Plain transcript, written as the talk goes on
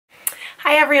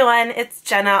Hi everyone, it's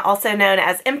Jenna, also known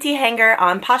as Emptyhanger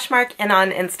on Poshmark and on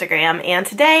Instagram, and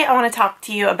today I want to talk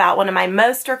to you about one of my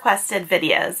most requested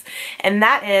videos, and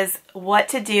that is what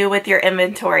to do with your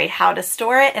inventory, how to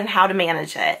store it and how to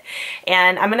manage it.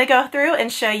 And I'm going to go through and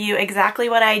show you exactly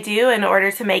what I do in order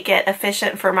to make it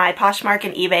efficient for my Poshmark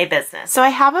and eBay business. So I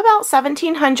have about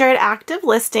 1,700 active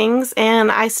listings,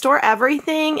 and I store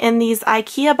everything in these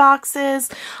IKEA boxes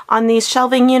on these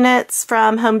shelving units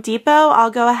from Home Depot.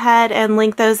 I'll go ahead and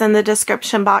link those in the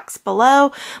description box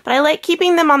below, but I like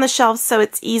keeping them on the shelves so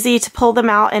it's easy to pull them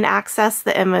out and access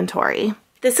the inventory.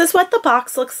 This is what the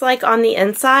box looks like on the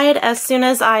inside. As soon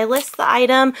as I list the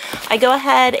item, I go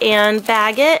ahead and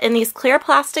bag it in these clear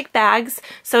plastic bags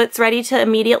so it's ready to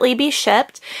immediately be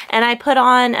shipped. And I put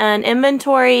on an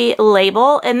inventory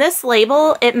label, and this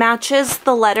label, it matches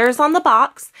the letters on the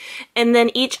box, and then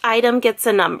each item gets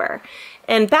a number.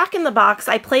 And back in the box,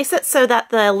 I place it so that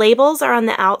the labels are on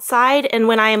the outside, and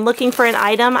when I am looking for an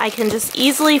item, I can just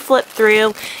easily flip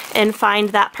through and find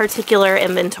that particular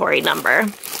inventory number.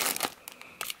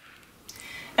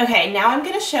 Okay, now I'm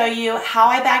going to show you how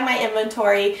I bag my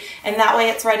inventory, and that way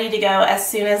it's ready to go as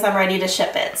soon as I'm ready to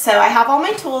ship it. So I have all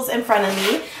my tools in front of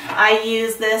me. I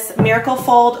use this Miracle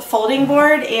Fold folding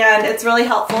board, and it's really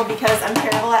helpful because I'm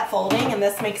terrible at folding, and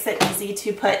this makes it easy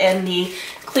to put in the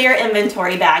clear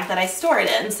inventory bag that I store it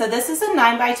in. So this is a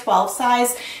 9x12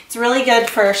 size. It's really good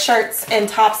for shirts and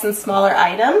tops and smaller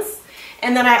items.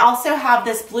 And then I also have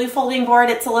this blue folding board.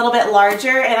 It's a little bit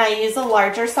larger, and I use a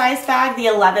larger size bag, the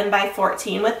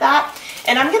 11x14 with that.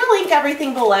 And I'm going to link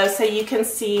everything below so you can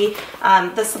see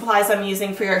the supplies I'm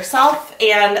using for yourself.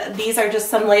 And these are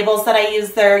just some labels that I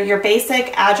use. They're your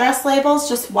basic address labels,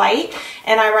 just white,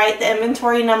 and I write the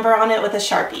inventory number on it with a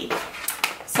Sharpie.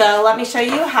 So let me show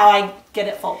you how I get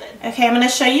it folded. Okay, I'm going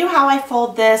to show you how I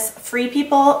fold this Free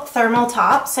People thermal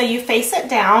top. So you face it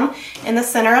down in the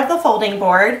center of the folding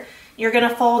board. You're going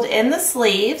to fold in the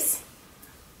sleeves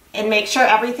and make sure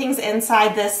everything's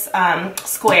inside this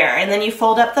square. And then you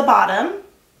fold up the bottom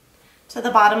to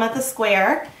the bottom of the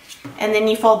square. And then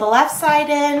you fold the left side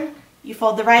in, you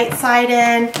fold the right side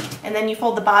in, and then you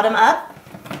fold the bottom up.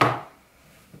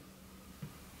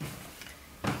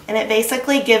 And it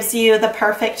basically gives you the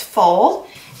perfect fold.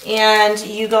 And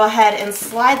you go ahead and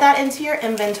slide that into your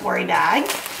inventory bag.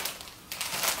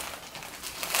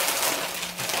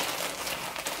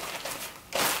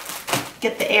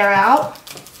 Get the air out,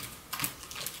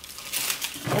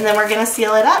 and then we're going to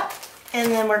seal it up,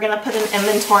 and then we're going to put an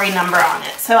inventory number on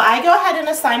it. So I go ahead and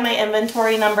assign my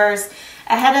inventory numbers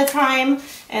ahead of time,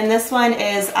 and this one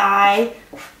is I9,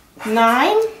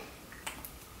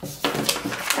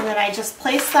 and then I just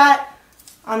place that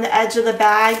on the edge of the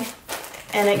bag,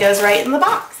 and it goes right in the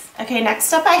box. Okay,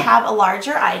 next up I have a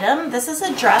larger item. This is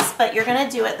a dress, but you're going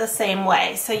to do it the same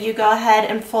way. So you go ahead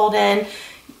and fold in,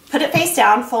 put it face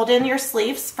down, fold in your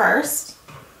sleeves first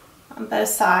on both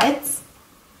sides.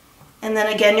 And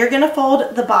then again, you're going to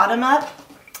fold the bottom up.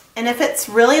 And if it's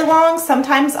really long,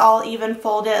 sometimes I'll even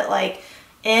fold it like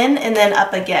in and then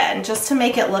up again, just to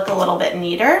make it look a little bit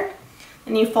neater.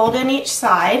 And you fold in each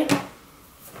side.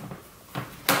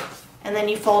 And then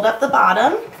you fold up the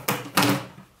bottom.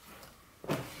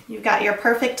 You've got your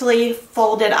perfectly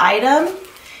folded item.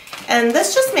 And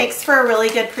this just makes for a really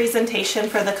good presentation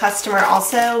for the customer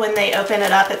also when they open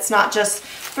it up. It's not just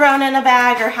thrown in a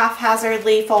bag or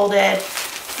haphazardly folded.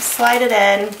 Slide it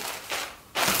in,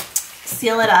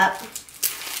 seal it up.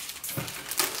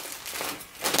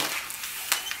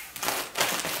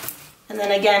 And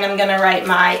then again, I'm going to write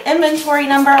my inventory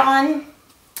number on.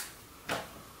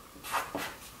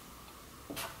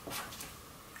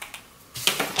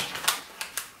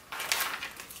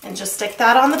 And just stick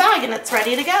that on the bag and it's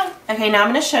ready to go. Okay, now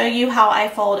I'm going to show you how I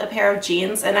fold a pair of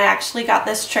jeans, and I actually got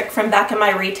this trick from back in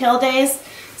my retail days.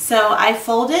 So I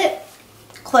fold it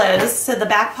closed so the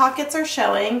back pockets are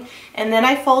showing, and then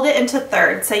I fold it into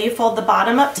thirds. So you fold the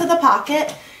bottom up to the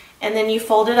pocket, and then you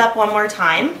fold it up one more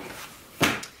time.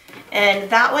 And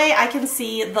that way I can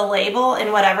see the label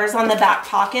and whatever's on the back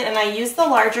pocket, and I use the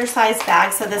larger size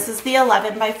bag, so this is the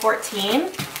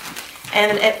 11x14.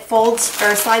 And it folds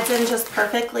or slides in just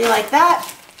perfectly like that.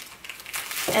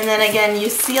 And then again, you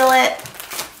seal it,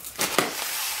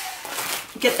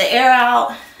 get the air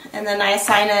out, and then I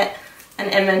assign it an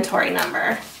inventory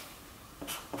number.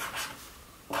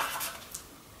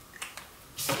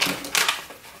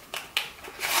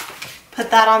 Put Put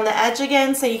that on the edge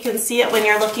again so you can see it when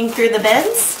you're looking through the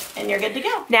bins, and you're good to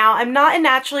go. Now, I'm not a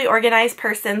naturally organized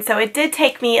person, so it did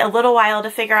take me a little while to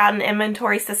figure out an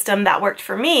inventory system that worked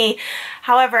for me.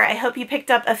 However, I hope you picked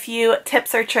up a few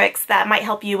tips or tricks that might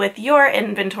help you with your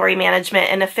inventory management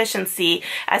and efficiency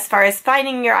as far as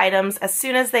finding your items as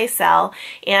soon as they sell.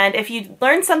 And if you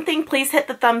learned something, please hit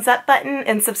the thumbs up button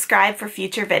and subscribe for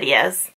future videos.